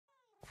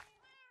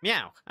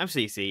Meow, I'm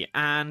Cece,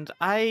 and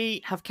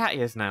I have cat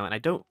ears now, and I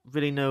don't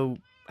really know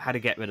how to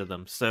get rid of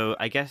them, so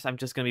I guess I'm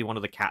just going to be one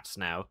of the cats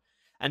now.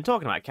 And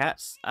talking about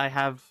cats, I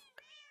have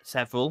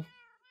several,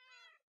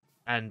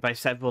 and by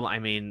several, I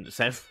mean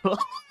several.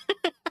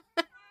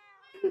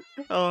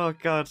 Oh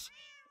god,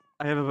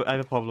 I have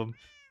a problem.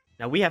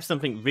 Now, we have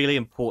something really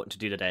important to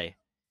do today.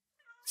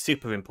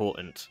 Super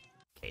important.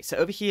 Okay, so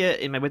over here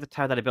in my wither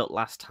tower that I built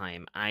last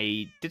time,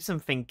 I did some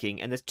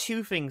thinking, and there's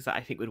two things that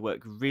I think would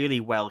work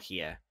really well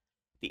here.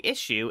 The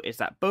issue is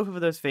that both of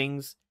those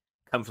things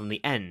come from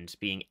the end,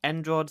 being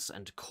end rods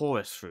and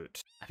chorus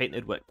fruit. I think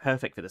they'd work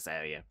perfect for this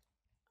area.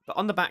 But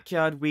on the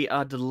backyard, we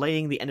are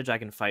delaying the Ender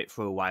Dragon fight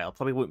for a while.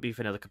 Probably won't be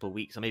for another couple of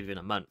weeks, or maybe even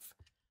a month.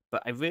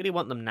 But I really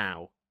want them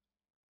now.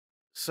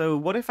 So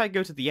what if I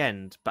go to the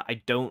end, but I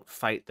don't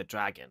fight the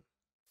dragon?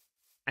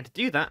 And to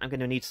do that, I'm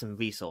going to need some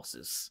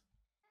resources.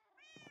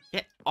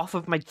 Get off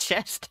of my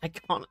chest! I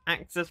can't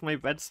access my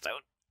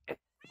redstone.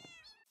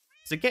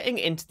 So getting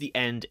into the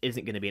end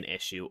isn't going to be an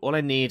issue. All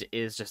I need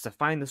is just to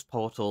find this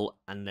portal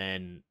and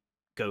then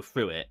go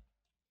through it.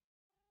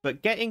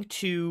 But getting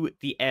to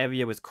the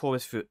area with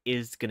chorus fruit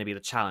is going to be the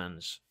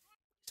challenge.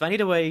 So I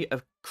need a way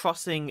of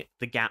crossing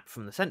the gap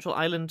from the central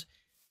island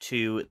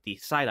to the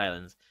side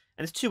islands.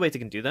 And there's two ways I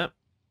can do that.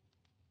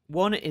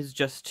 One is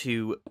just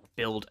to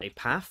build a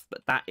path,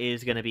 but that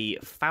is going to be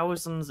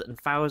thousands and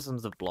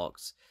thousands of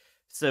blocks.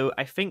 So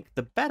I think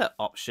the better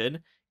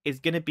option is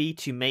going to be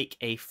to make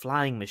a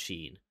flying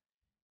machine.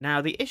 Now,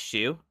 the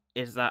issue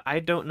is that I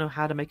don't know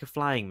how to make a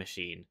flying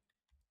machine.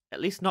 At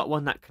least not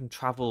one that can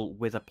travel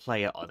with a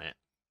player on it.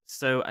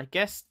 So I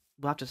guess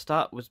we'll have to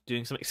start with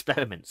doing some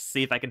experiments,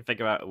 see if I can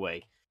figure out a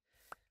way.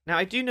 Now,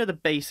 I do know the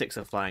basics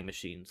of flying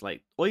machines.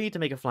 Like, all you need to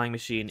make a flying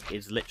machine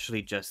is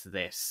literally just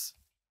this.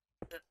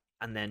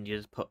 And then you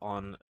just put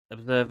on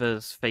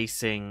observers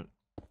facing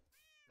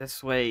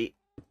this way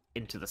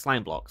into the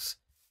slime blocks.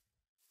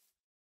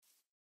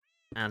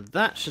 And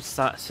that should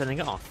start sending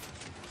it off.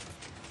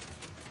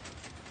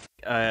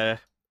 Did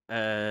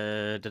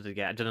it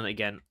again. I've done it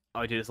again.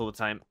 Oh, I do this all the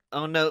time.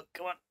 Oh no,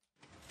 come on.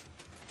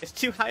 It's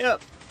too high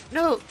up.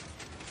 No.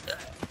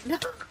 No.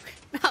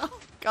 No.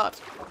 God.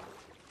 I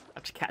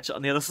have to catch it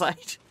on the other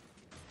side.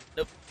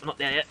 Nope, I'm not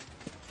there yet.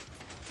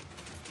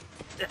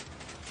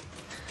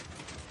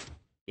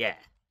 Yeah.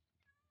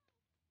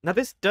 Now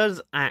this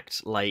does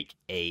act like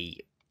a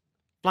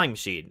flying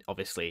machine,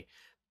 obviously.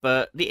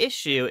 But the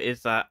issue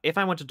is that if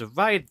I wanted to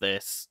ride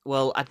this,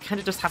 well, I'd kind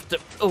of just have to...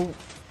 Oh,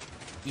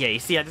 yeah, you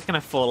see, I just kind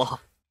of fall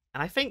off.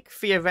 And I think,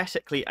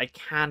 theoretically, I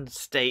can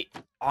stay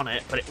on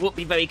it, but it won't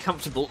be very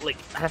comfortable. Like,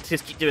 I have to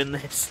just keep doing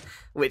this.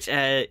 Which,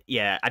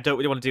 yeah, I don't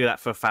really want to do that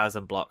for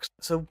 1,000 blocks.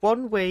 So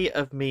one way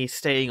of me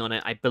staying on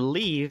it, I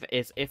believe,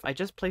 is if I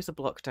just place a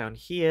block down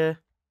here,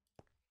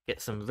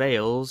 get some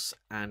rails,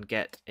 and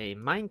get a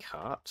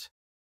minecart.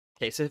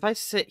 Okay, so if I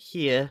sit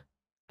here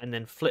and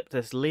then flip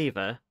this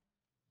lever,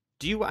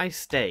 do I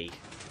stay?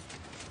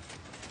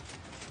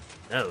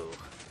 No.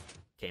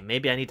 Okay,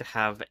 maybe I need to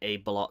have a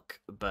block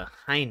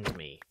behind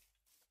me.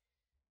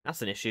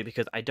 That's an issue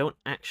because I don't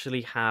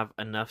actually have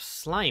enough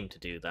slime to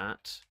do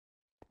that.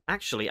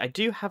 Actually, I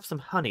do have some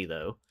honey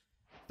though.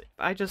 If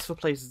I just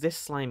replace this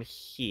slime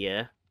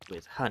here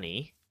with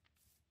honey,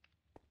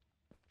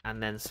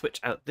 and then switch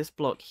out this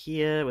block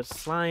here with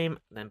slime,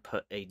 then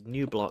put a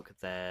new block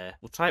there.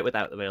 We'll try it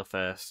without the rail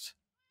first,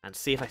 and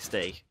see if I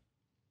stay.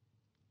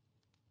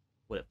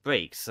 Well, it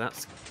breaks, so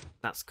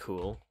that's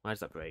cool. Why does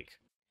that break?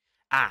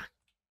 Ah!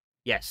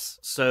 Yes,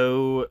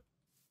 so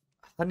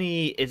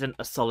honey isn't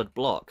a solid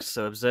block,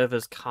 so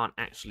observers can't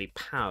actually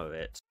power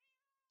it.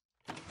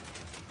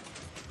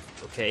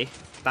 Okay,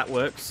 that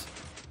works.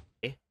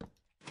 Okay.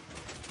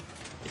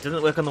 It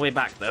doesn't work on the way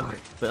back though,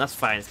 but that's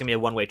fine, it's gonna be a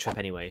one-way trip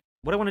anyway.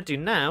 What I want to do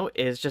now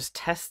is just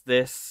test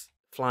this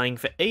flying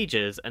for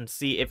ages and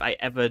see if I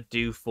ever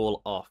do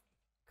fall off.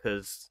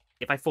 Because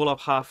if I fall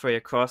off halfway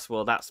across,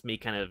 well, that's me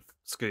kind of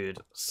screwed.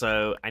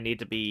 So I need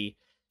to be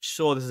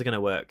sure this is going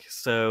to work.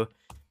 So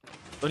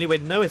the only way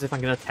to know is if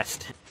I'm going to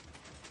test it.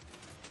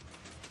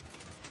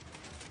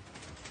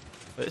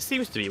 But it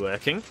seems to be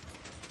working.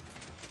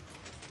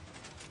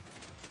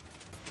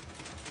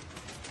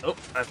 Oh,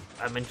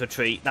 I'm into a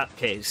tree.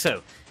 Okay,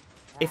 so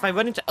if I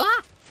run into...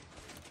 Ah!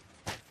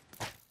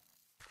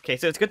 Okay,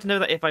 so it's good to know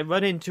that if I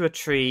run into a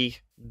tree,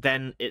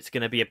 then it's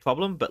going to be a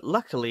problem, but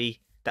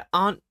luckily, there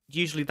aren't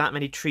usually that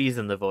many trees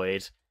in the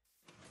void.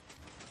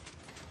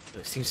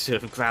 It seems to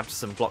have grabbed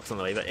some blocks on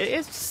the way, but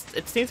it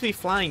seems to be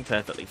flying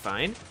perfectly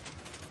fine.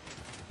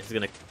 What's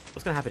going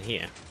to happen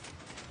here?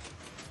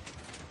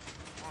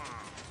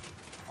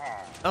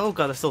 Oh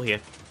god, they're still here.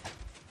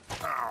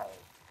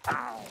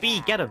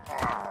 B, get him!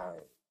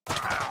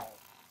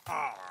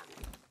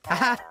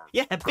 Haha!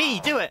 Yeah, B,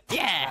 do it!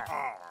 Yeah!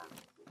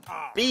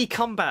 B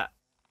combat!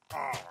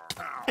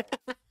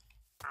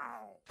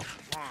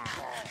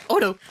 Oh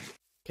no!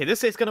 Okay,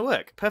 this is gonna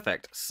work.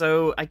 Perfect.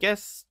 So I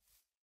guess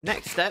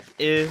next step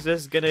is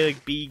just gonna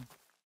be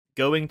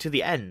going to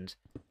the end.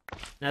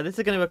 Now this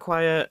is gonna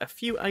require a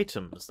few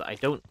items that I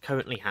don't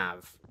currently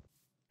have.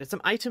 There's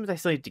some items I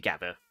still need to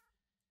gather.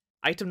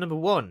 Item number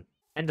 1,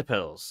 ender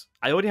pearls.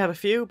 I already have a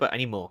few, but I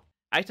need more.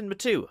 Item number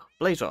 2,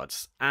 blaze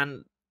rods.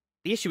 And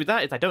the issue with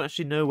that is I don't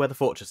actually know where the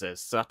fortress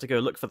is, so I have to go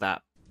look for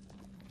that.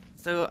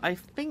 So I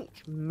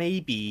think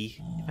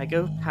maybe if I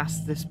go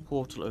past this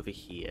portal over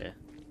here,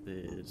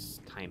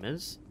 there's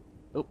timers.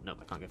 Oh, no,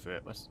 I can't go through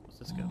it. What's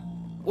this go?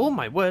 Oh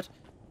my word!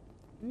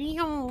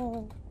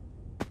 Ow!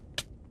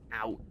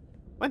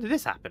 When did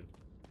this happen?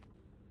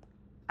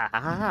 Ha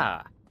ha ha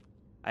ha!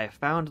 I have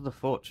found the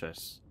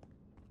fortress.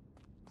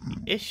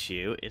 The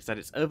issue is that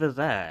it's over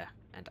there,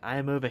 and I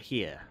am over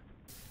here.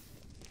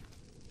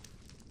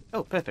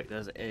 Oh, perfect.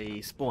 There's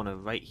a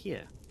spawner right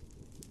here.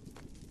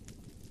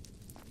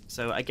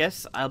 So I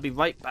guess I'll be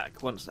right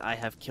back once I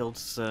have killed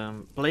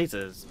some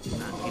blazers and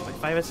get my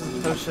fire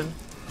resistance potion.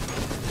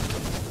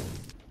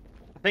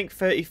 I think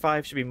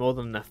 35 should be more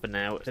than enough for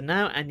now. So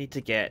now I need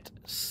to get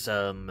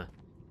some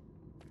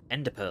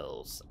ender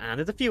pearls. And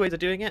there's a few ways of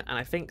doing it, and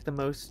I think the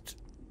most...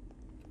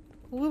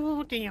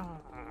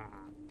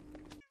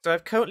 So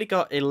I've currently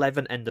got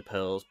 11 ender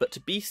pearls, but to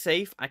be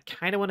safe, I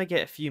kind of want to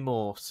get a few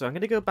more. So I'm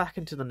going to go back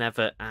into the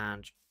nether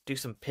and do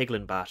some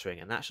piglin bartering,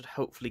 and that should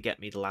hopefully get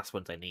me the last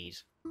ones I need.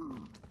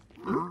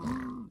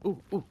 Ooh,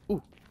 ooh,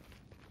 ooh.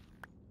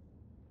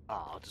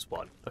 Oh, just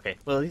one. Okay,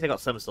 well at least I got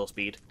some soul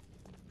speed.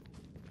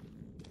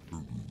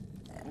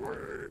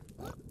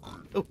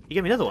 Oh, you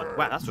gave me another one.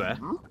 Wow, that's rare.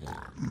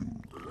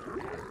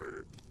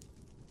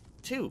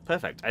 2,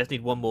 perfect. I just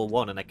need one more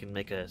one and I can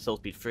make a soul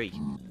speed 3.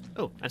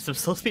 Oh, and some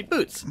soul speed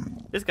boots.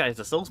 This guy is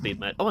a soul speed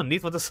man. Oh, and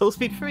these ones are soul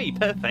speed 3.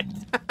 Perfect.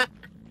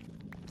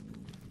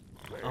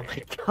 Oh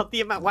my god,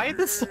 the amount. Why are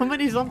there so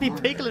many zombie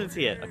piglins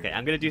here? Okay,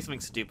 I'm gonna do something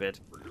stupid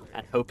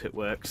and hope it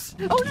works.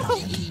 Oh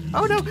no!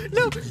 Oh no!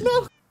 No!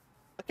 No!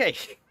 Okay.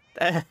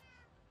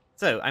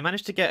 So, I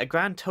managed to get a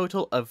grand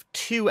total of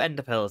 2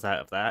 ender pearls out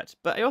of that,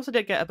 but I also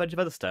did get a bunch of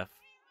other stuff.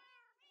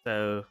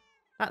 So,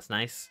 that's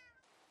nice.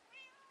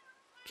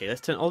 Okay,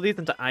 let's turn all these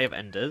into Eye of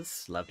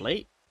Enders.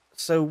 Lovely.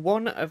 So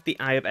one of the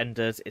Eye of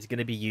Enders is going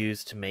to be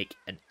used to make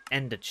an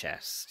ender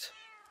chest.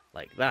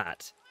 Like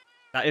that.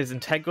 That is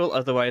integral,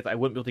 otherwise I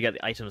wouldn't be able to get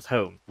the items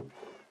home.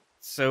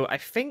 So I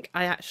think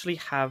I actually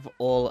have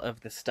all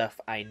of the stuff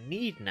I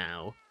need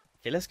now.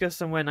 Okay, let's go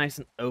somewhere nice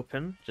and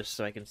open, just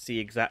so I can see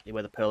exactly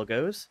where the pearl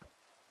goes.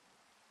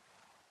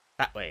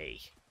 That way.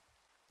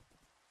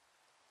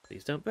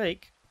 Please don't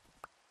break.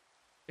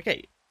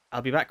 Okay,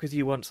 I'll be back with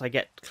you once I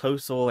get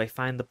close or I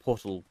find the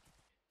portal.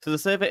 So the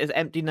server is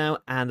empty now,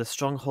 and the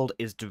stronghold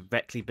is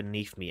directly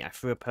beneath me. I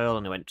threw a pearl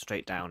and it went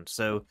straight down,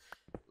 so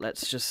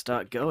let's just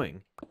start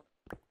going.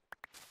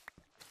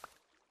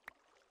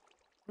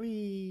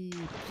 Whee!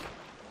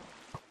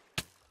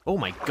 Oh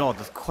my god,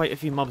 there's quite a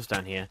few mobs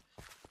down here.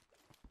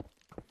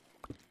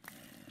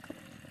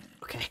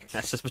 Okay,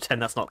 let's just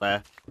pretend that's not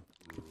there.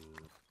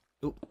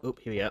 Oop, oop,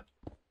 here we are.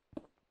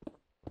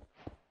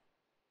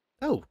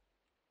 Oh!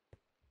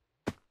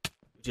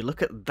 Would you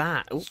look at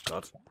that? Oh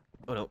god.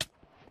 Oh no.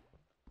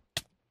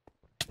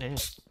 Yeah.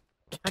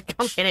 I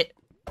can't hit it!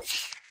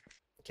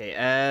 Okay,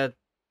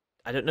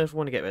 I don't know if I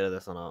want to get rid of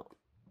this or not.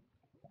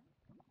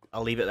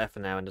 I'll leave it there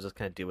for now and just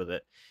kind of deal with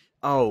it.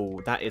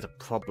 Oh, that is a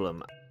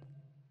problem.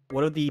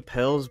 One of the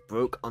pearls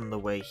broke on the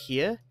way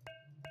here,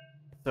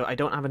 so I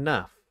don't have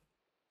enough.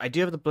 I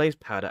do have the blaze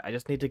powder, I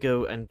just need to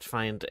go and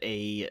find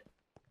a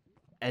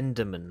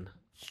enderman.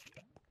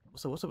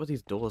 So what's up with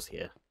these doors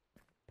here?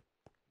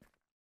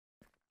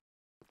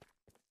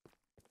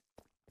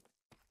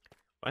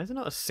 Why is there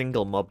not a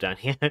single mob down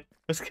here?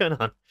 What's going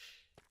on?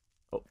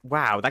 Oh,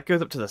 wow, that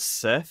goes up to the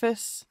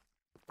surface?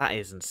 That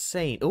is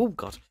insane. Oh,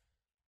 God.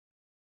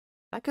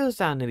 That goes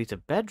down nearly to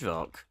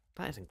bedrock.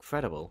 That is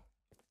incredible.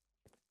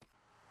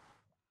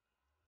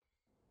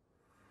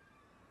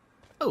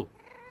 Oh.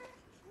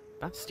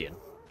 Bastion.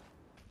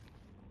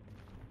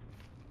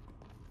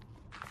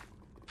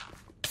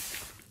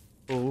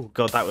 Oh,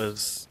 God, that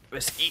was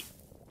risky.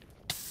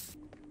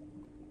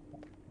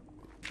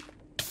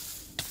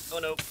 Oh,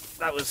 no.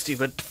 That was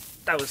stupid.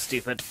 That was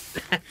stupid.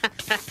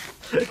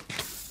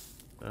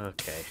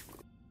 Okay.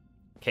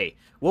 Okay.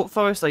 What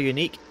forests are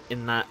unique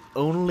in that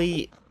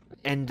only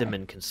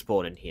endermen can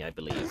spawn in here, I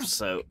believe.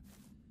 So...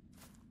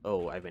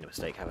 Oh, I've made a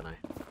mistake, haven't I?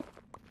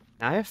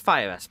 Now I have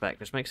fire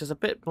aspect, which makes this a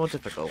bit more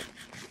difficult.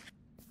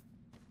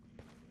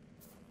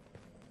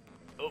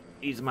 Oh,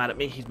 he's mad at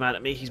me, he's mad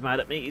at me, he's mad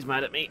at me, he's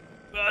mad at me.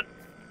 God.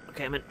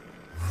 Okay, I'm in.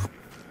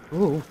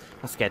 Ooh,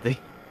 that scared me.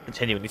 It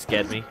genuinely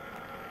scared me.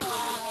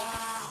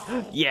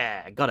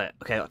 Yeah, got it.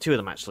 Okay, I got 2 of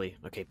them actually.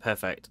 Okay,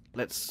 perfect.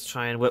 Let's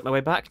try and work my way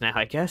back now,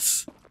 I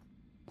guess.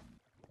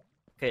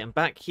 Okay, I'm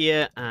back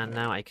here, and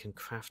now I can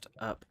craft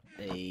up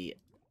a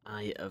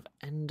Eye of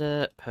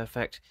Ender.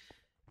 Perfect.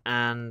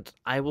 And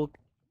I will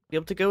be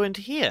able to go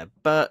into here,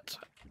 but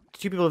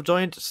 2 people have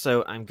joined,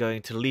 so I'm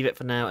going to leave it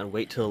for now and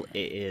wait till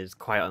it is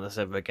quiet on the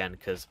server again,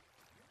 because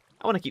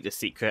I want to keep this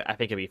secret. I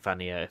think it'd be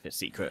funnier if it's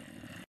secret.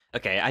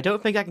 Okay, I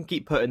don't think I can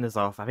keep putting this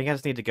off. I think I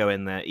just need to go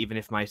in there, even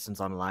if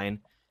Myson's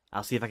online.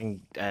 I'll see if I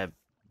can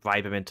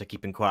bribe him into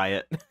keeping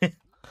quiet. But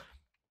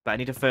I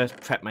need to first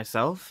prep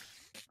myself.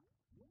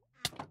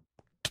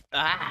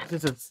 Ah,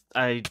 this is...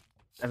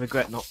 I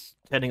regret not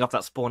turning off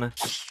that spawner.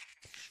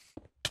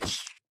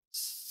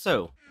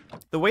 So,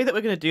 the way that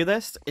we're going to do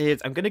this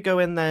is I'm going to go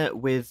in there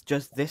with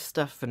just this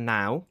stuff for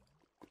now.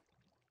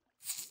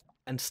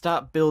 And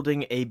start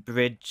building a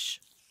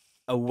bridge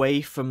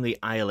away from the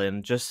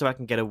island, just so I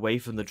can get away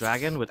from the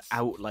dragon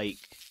without, like,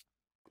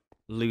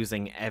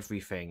 losing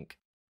everything.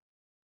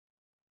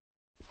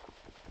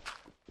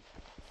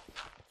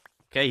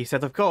 Okay, he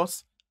said of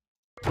course.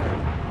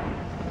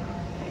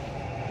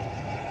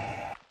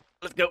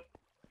 Let's go.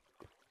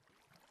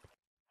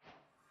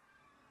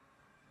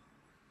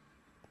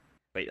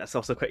 Wait, that's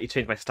also quickly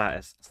changed my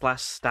status.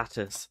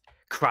 /status.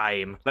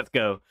 Crime. Let's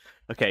go.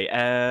 Okay,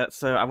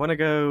 so I want to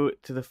go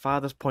to the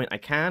farthest point I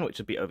can, which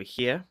would be over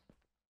here.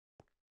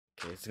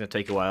 Okay, it's going to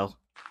take a while.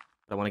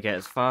 But I want to get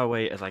as far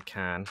away as I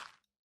can.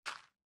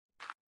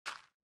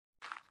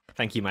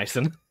 Thank you,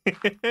 Mason.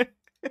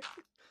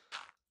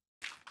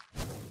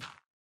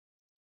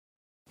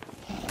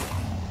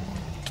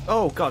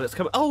 Oh, God, it's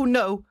coming. Oh,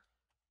 no!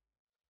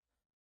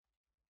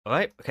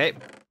 Alright, okay.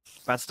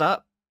 Bad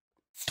start.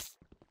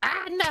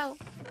 Ah, no!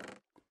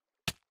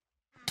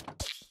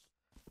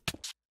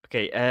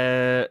 Okay,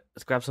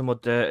 let's grab some more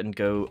dirt and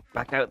go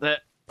back out there.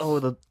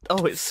 Oh,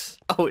 it's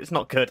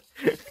not good.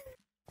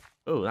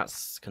 Oh,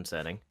 that's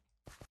concerning.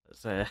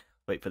 Let's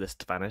wait for this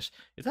to vanish.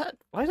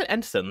 Why is it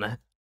Enderson there?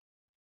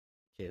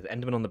 Okay, there's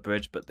Enderman on the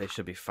bridge, but they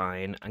should be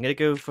fine. I'm gonna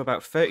go for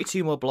about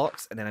 32 more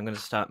blocks, and then I'm gonna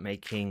start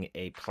making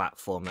a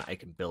platform that I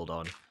can build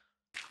on.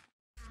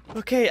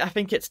 Okay, I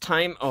think it's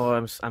time. Oh,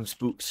 I'm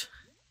spooked.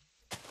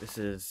 This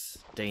is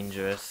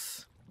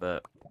dangerous,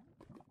 but...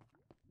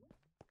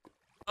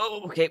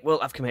 Oh, okay, well,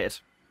 I've committed.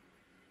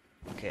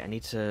 Okay, I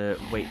need to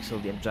wait till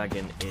the end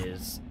dragon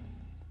is...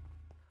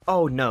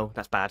 Oh, no,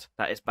 that's bad.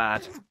 That is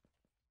bad.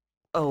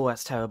 Oh,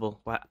 that's terrible.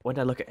 When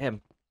did I look at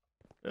him?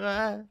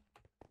 I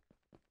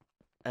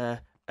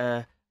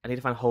need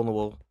to find a hole in the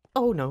wall.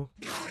 Oh, no.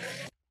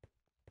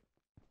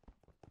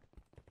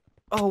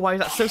 Oh, why is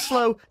that so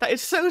slow? That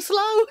is so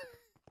slow!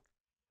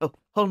 Oh,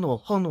 hole in the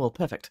wall,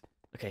 perfect.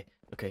 Okay.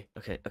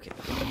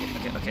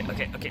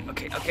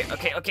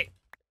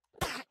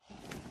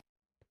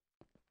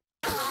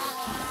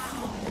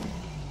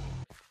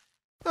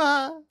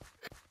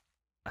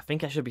 I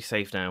think I should be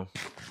safe now.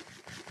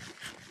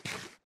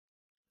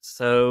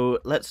 So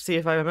let's see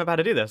if I remember how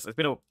to do this. It's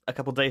been a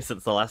couple days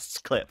since the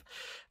last clip.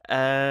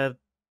 Oh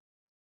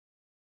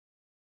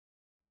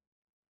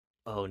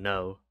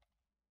no,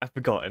 I've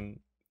forgotten.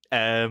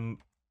 Okay,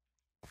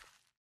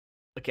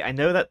 I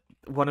know that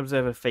one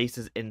observer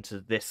faces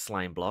into this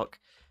slime block,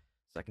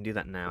 so I can do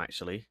that now.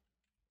 Actually,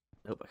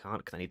 nope, I can't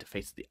because I need to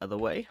face the other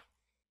way.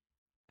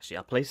 Actually,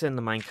 I'll place it in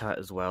the minecart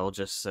as well,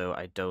 just so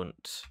I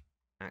don't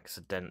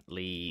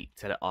accidentally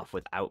set it off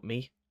without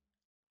me.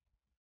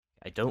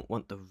 I don't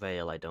want the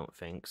rail, I don't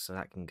think, so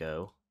that can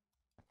go.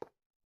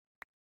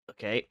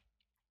 Okay,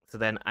 so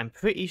then I'm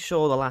pretty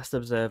sure the last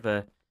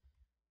observer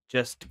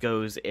just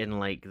goes in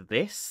like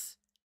this,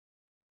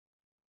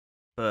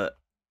 but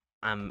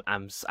I'm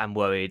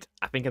worried.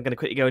 I think I'm gonna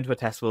quickly go into a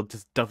test world,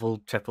 just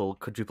double, triple,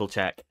 quadruple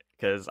check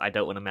because I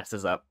don't want to mess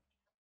this up.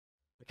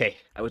 Okay,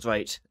 I was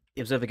right.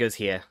 The observer goes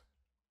here.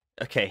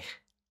 Okay.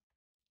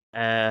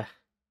 Am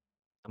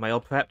I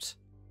all prepped?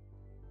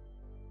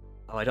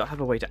 Oh, I don't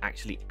have a way to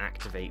actually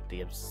activate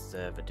the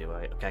observer, do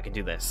I? Okay, I can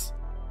do this.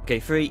 Okay,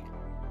 3,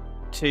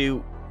 2,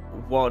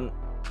 1,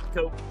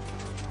 go.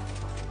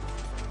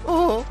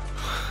 Oh!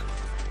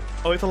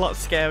 Oh, it's a lot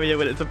scarier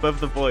when it's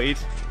above the void.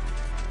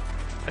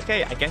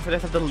 Okay, I guess I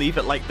just have to leave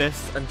it like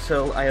this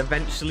until I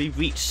eventually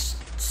reach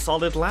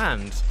solid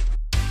land.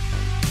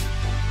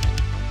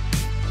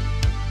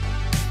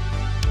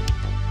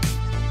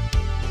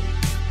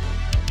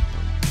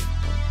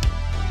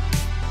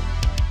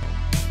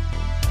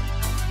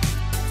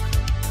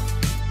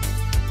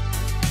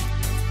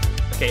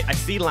 Okay, I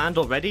see land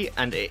already,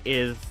 and it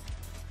is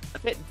a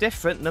bit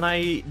different than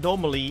I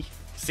normally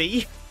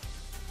see.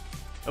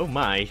 Oh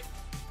my.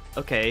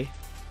 Okay.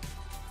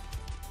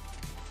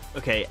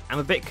 Okay, I'm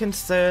a bit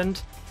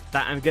concerned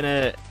that I'm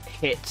gonna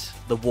hit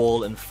the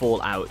wall and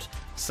fall out.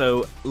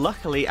 So,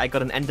 luckily I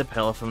got an ender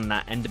pearl from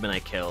that enderman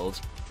I killed,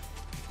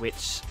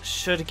 which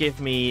should give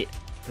me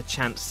the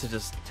chance to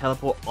just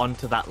teleport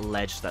onto that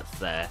ledge that's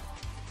there.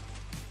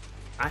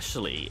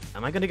 Actually,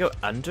 am I gonna go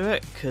under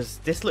it? Because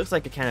this looks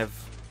like a kind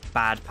of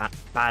bad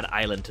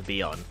island to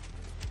be on.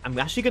 I'm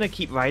actually going to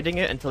keep riding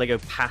it until I go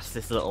past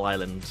this little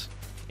island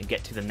and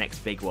get to the next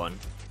big one.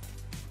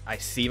 I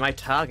see my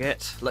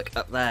target. Look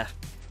up there.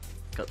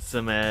 Got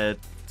some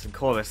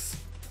chorus.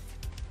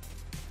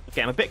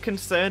 Okay, I'm a bit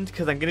concerned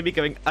because I'm going to be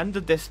going under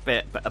this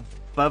bit but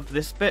above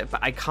this bit, but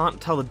I can't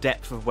tell the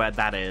depth of where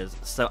that is.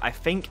 So I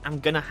think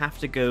I'm going to have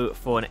to go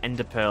for an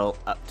ender pearl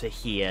up to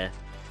here.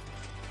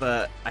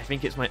 But I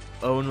think it's my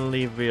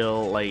only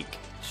real, like,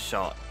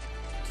 shot.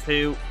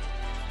 2,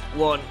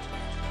 1,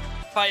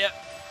 fire!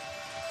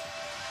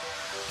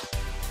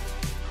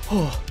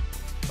 Oh,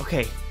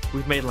 okay,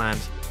 we've made land.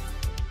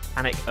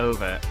 Panic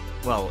over.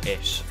 Well,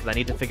 ish, because I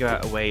need to figure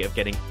out a way of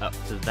getting up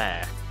to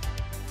there.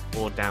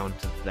 Or down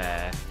to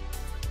there.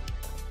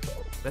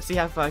 Let's see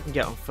how far I can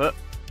get on foot.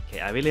 Okay,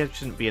 I really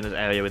shouldn't be in this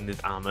area with this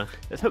armor.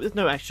 Let's hope there's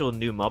no actual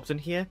new mobs in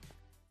here.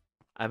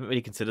 I haven't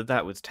really considered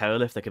that with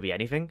Terralift. There could be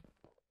anything.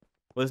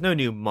 Well, there's no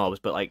new mobs,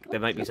 but like there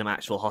might be some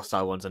actual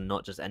hostile ones and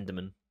not just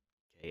Endermen.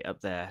 Okay,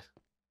 up there.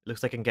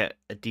 Looks like I can get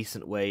a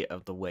decent way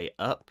of the way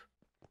up.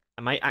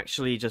 I might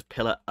actually just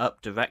pillar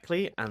up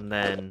directly and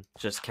then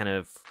just kind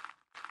of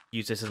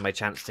use this as my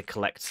chance to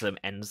collect some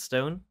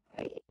endstone.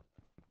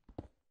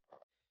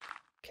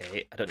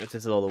 Okay, I don't know if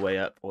this is all the way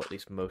up, or at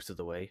least most of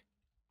the way.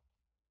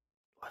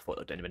 Oh, I thought it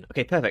looked Enderman.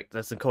 Okay, perfect.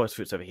 There's some chorus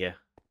fruits over here.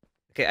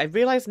 Okay, I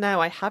realise now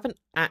I haven't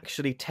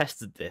actually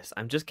tested this.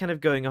 I'm just kind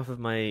of going off of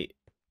my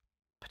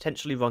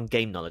potentially wrong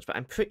game knowledge, but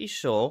I'm pretty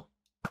sure...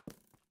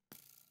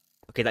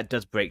 Okay, that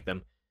does break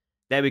them.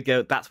 There we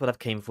go, that's what I've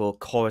came for,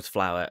 chorus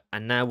flower.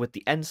 And now with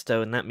the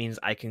endstone, that means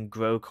I can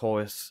grow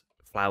chorus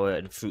flower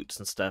and fruits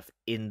and stuff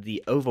in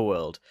the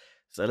overworld.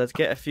 So let's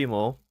get a few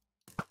more,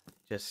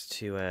 just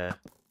to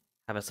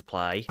have a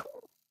supply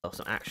of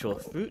some actual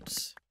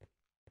fruits.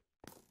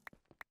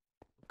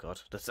 Oh god,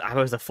 the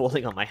arrows are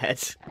falling on my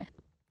head.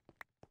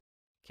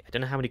 Okay, I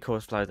don't know how many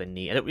chorus flowers I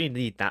need. I don't really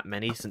need that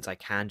many since I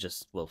can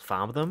just, well,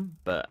 farm them,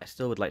 but I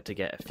still would like to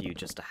get a few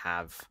just to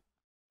have.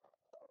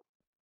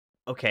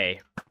 Okay.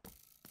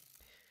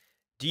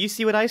 Do you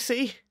see what I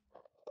see?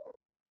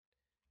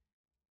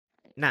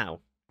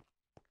 Now,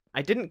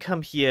 I didn't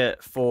come here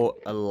for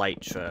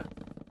elytra.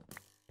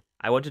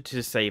 I wanted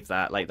to save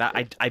that. Like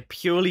that, I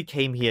purely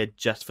came here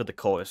just for the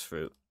chorus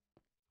fruit.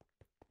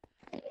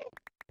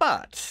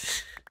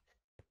 But,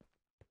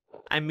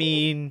 I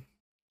mean,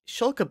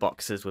 shulker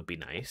boxes would be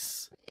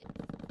nice.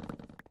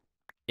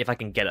 If I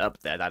can get up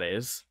there, that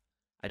is.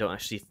 I don't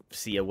actually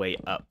see a way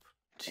up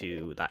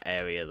to that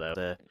area,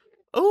 though.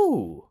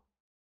 Oh!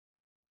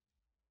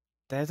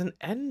 There's an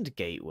end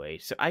gateway,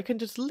 so I can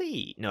just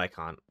leave. No, I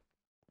can't.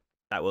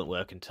 That won't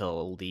work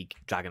until the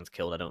dragon's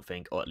killed, I don't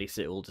think. Or at least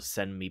it will just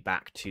send me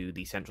back to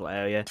the central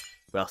area,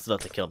 where I'll still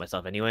have to kill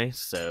myself anyway,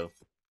 so...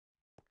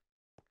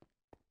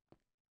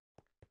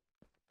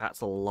 That's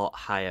a lot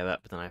higher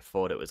up than I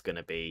thought it was going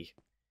to be.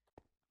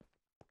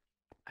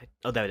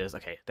 Oh, there it is.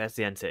 Okay, there's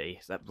the end city.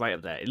 So that right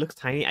up there. It looks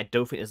tiny. I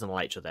don't think there's an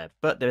elytra there,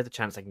 but there is a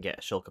chance I can get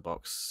a shulker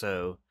box.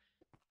 So,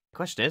 the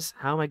question is,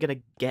 how am I going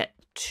to get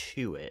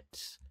to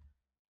it?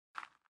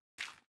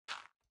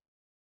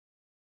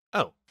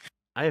 Oh,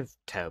 I have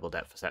terrible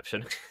depth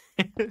perception.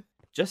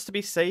 Just to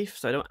be safe,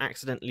 so I don't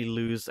accidentally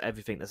lose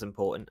everything that's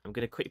important, I'm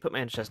going to quickly put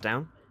my end chest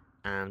down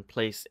and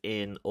place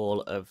in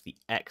all of the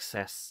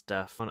excess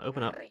stuff. I want to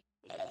open up.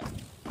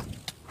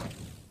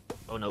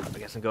 Oh no, I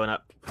guess I'm going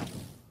up.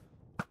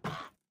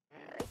 Oh,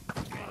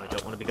 I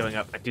don't want to be going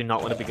up. I do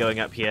not want to be going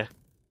up here.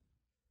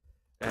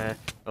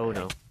 Oh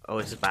no. Oh,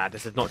 this is bad.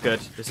 This is not good.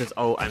 This is...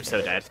 Oh, I'm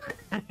so dead.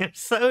 I'm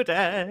so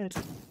dead.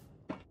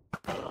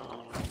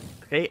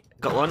 Okay,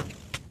 got one.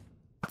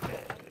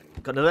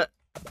 Got another.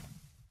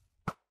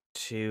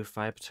 2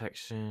 fire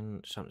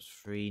protection, chance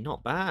 3,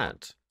 not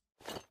bad.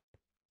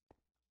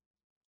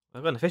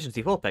 I've got an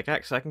efficiency 4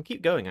 pickaxe, so I can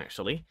keep going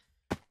actually.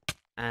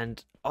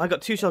 And oh, I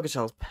got 2 shulker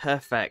shells,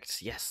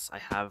 perfect. Yes, I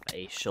have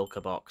a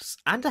shulker box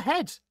and a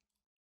head.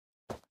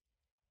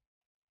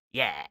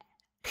 Yeah.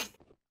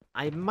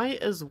 I might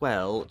as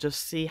well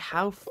just see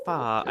how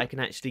far I can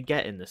actually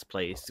get in this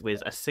place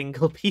with a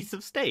single piece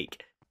of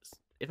steak.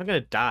 If I'm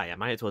gonna die, I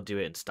might as well do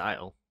it in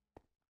style.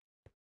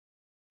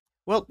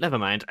 Well, never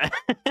mind.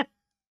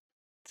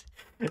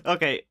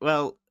 Okay,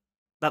 well,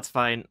 that's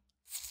fine.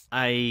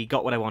 I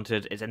got what I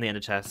wanted. It's in the ender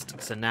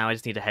chest. So now I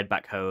just need to head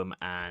back home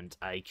and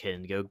I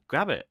can go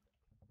grab it.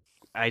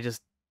 I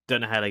just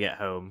don't know how to get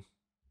home.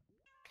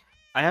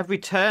 I have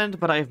returned,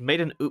 but I've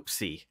made an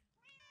oopsie.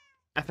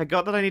 I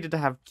forgot that I needed to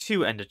have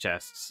 2 ender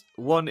chests.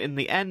 One in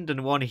the end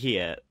and one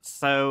here.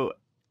 So,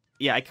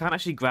 yeah, I can't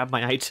actually grab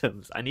my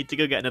items. I need to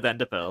go get another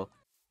ender pearl.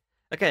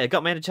 Okay, I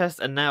got my ender chest,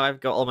 and now I've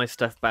got all my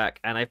stuff back,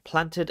 and I've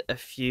planted a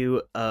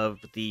few of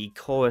the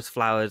chorus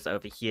flowers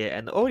over here,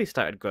 and they already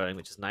started growing,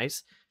 which is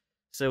nice.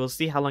 So we'll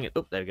see how long it...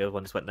 Oh, there we go,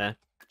 one just went there.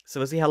 So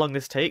we'll see how long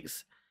this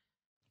takes.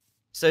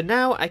 So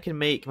now I can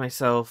make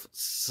myself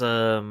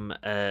some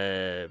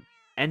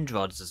end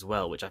rods as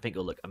well, which I think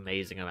will look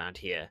amazing around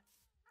here.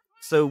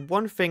 So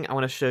one thing I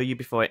want to show you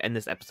before I end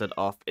this episode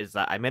off is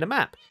that I made a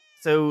map.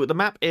 So the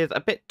map is a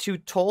bit too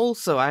tall,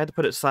 so I had to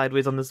put it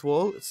sideways on this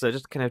wall, so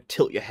just kind of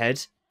tilt your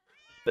head.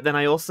 But then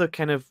I also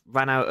kind of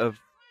ran out of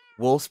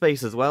wall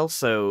space as well,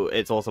 so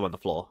it's also on the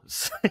floor.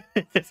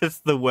 This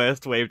is the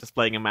worst way of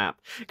displaying a map,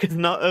 because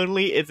not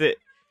only is it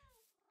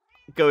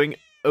going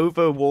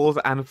over walls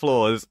and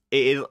floors,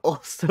 it is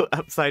also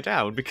upside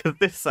down, because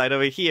this side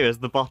over here is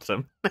the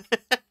bottom.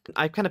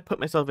 I kind of put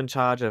myself in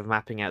charge of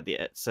mapping out the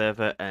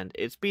server, and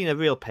it's been a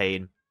real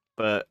pain,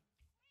 but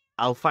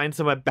I'll find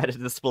somewhere better to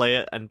display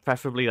it, and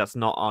preferably that's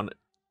not on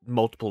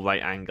multiple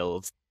right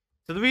angles.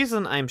 So the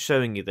reason I'm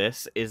showing you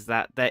this is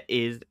that there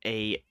is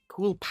a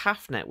cool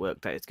path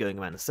network that is going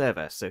around the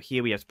server. So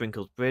here we have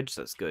Sprinkle's Bridge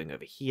that's going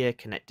over here,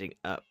 connecting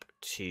up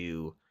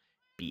to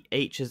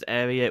BH's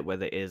area, where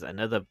there is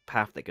another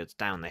path that goes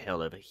down the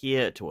hill over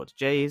here towards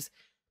Jay's.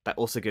 that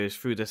also goes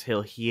through this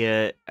hill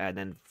here, and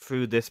then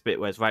through this bit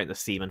where it's right in the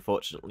seam,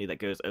 unfortunately, that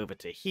goes over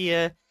to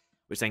here,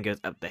 which then goes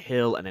up the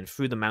hill, and then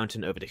through the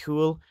mountain over to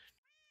Hool.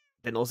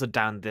 Then also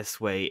down this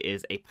way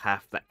is a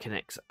path that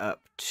connects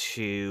up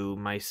to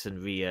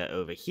Mycenaria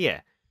over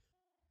here.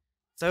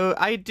 So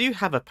I do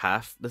have a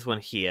path, this one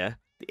here.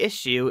 The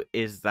issue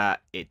is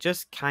that it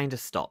just kind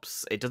of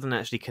stops. It doesn't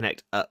actually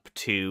connect up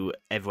to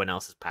everyone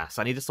else's path.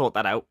 So I need to sort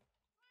that out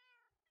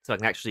so I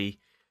can actually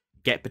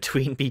get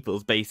between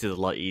people's bases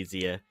a lot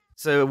easier.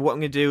 So what I'm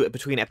going to do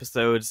between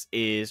episodes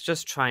is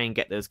just try and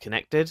get those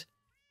connected.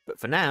 But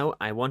for now,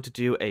 I want to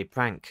do a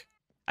prank.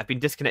 I've been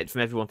disconnected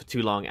from everyone for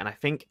too long, and I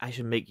think I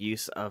should make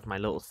use of my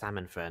little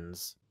salmon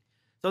friends.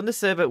 So on this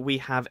server, we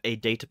have a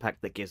data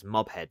pack that gives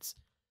mob heads.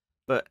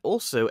 But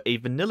also, a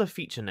vanilla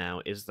feature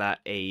now is that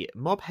a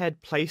mob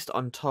head placed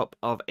on top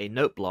of a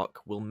note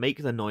block will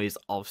make the noise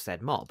of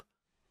said mob.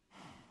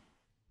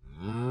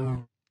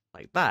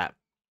 Like that.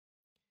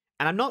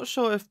 And I'm not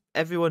sure if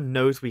everyone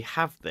knows we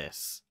have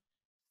this.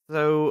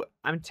 So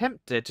I'm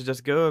tempted to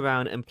just go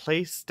around and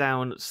place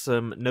down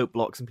some note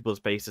blocks in people's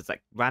bases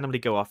that randomly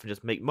go off and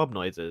just make mob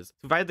noises. So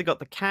we've either got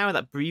the cow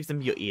that breathes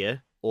in your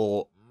ear,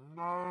 or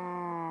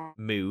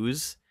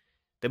moos.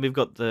 Then we've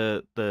got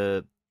the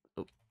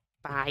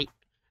bye.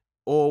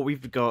 Or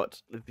we've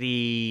got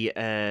the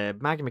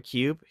magma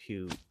cube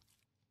who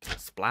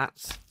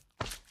splats.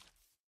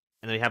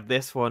 And then we have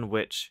this one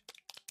which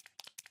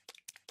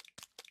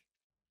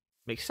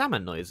makes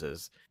salmon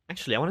noises.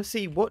 Actually, I want to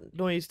see what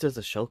noise does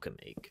a shulker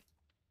make.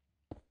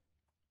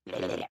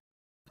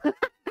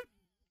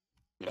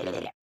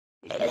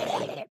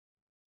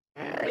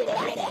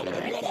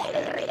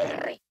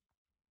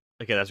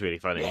 Okay, that's really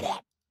funny.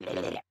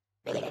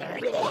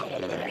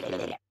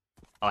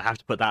 I'll have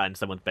to put that in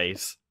someone's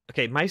base.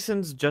 Okay,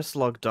 Myson's just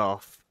logged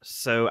off,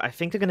 so I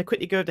think I'm going to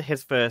quickly go to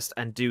his first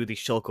and do the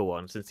shulker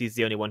one, since he's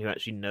the only one who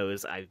actually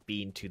knows I've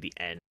been to the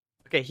end.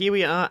 Okay, here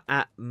we are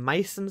at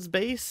Myson's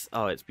base.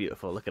 Oh, it's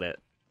beautiful, look at it.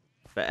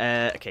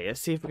 But, okay, let's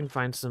see if we can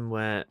find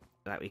somewhere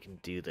that we can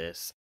do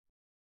this.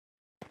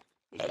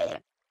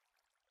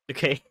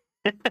 Okay.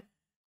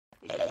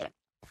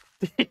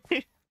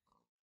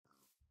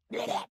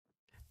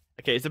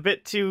 Okay, it's a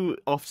bit too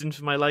often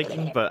for my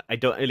liking, but I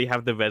don't really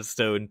have the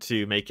redstone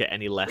to make it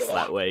any less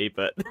that way,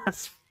 but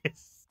that's...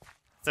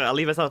 So I'll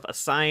leave myself a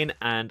sign,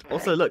 and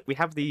also, look, we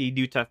have the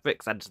new turf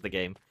bricks added to the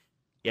game.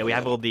 Yeah, we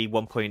have all the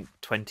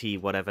 1.20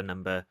 whatever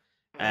number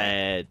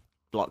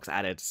blocks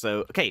added.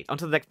 So, okay,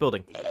 onto the next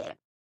building.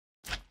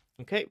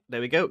 Okay,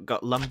 there we go.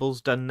 Got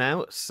Lumbles done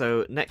now.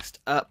 So next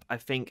up, I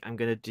think I'm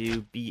going to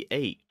do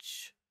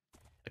BH.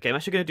 Okay, I'm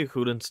actually going to do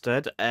Hool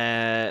instead,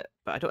 but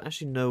I don't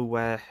actually know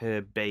where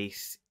her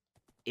base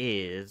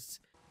is.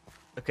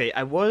 Okay,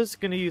 I was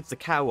going to use the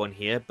cow one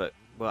here, but,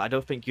 well, I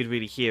don't think you'd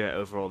really hear it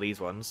over all these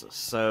ones.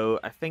 So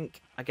I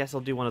guess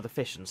I'll do one of the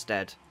fish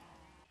instead.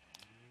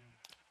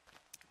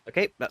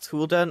 Okay, that's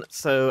Hool done.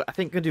 So I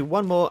think I'm going to do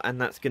one more, and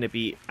that's going to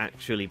be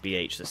actually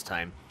BH this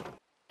time.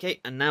 Okay,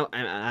 and now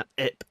I'm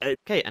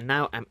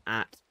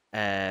at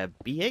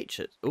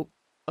BH.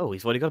 Oh,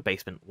 he's already got a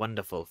basement.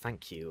 Wonderful,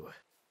 thank you.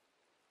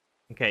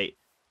 Okay,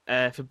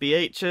 for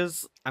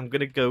BHs, I'm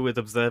gonna go with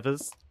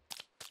observers.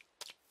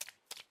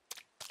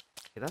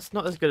 Okay, that's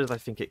not as good as I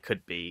think it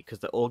could be because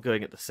they're all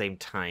going at the same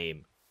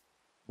time.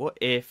 What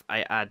if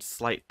I add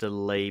slight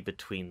delay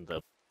between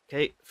them?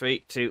 Okay,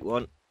 3, 2,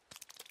 1.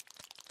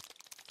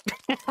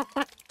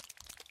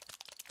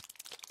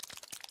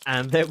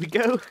 And there we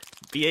go.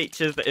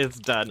 BH's is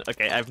done.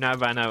 Okay, I've now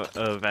ran out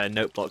of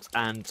note blocks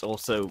and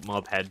also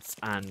mob heads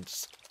and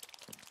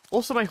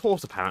also my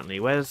horse apparently.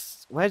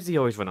 Where's he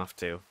always run off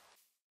to?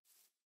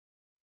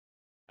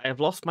 I have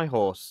lost my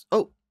horse.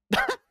 Oh,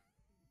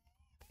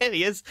 there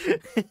he is.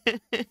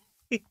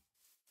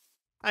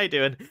 How you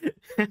doing?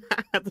 I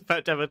was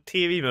about to have a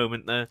TV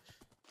moment there.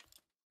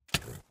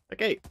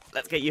 Okay,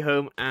 let's get you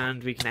home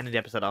and we can end the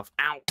episode off.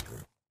 Ow.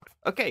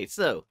 Okay,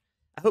 so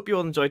I hope you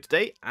all enjoyed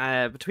today.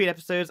 Between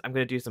episodes, I'm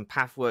going to do some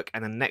path work,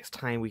 and then next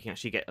time we can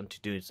actually get onto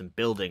doing some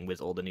building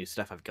with all the new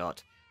stuff I've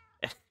got.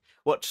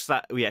 Watch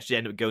that we actually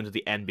end up going to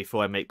the end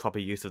before I make proper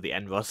use of the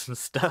end rods and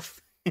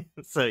stuff.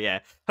 So yeah,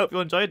 hope you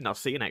all enjoyed, and I'll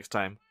see you next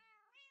time.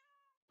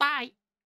 Bye!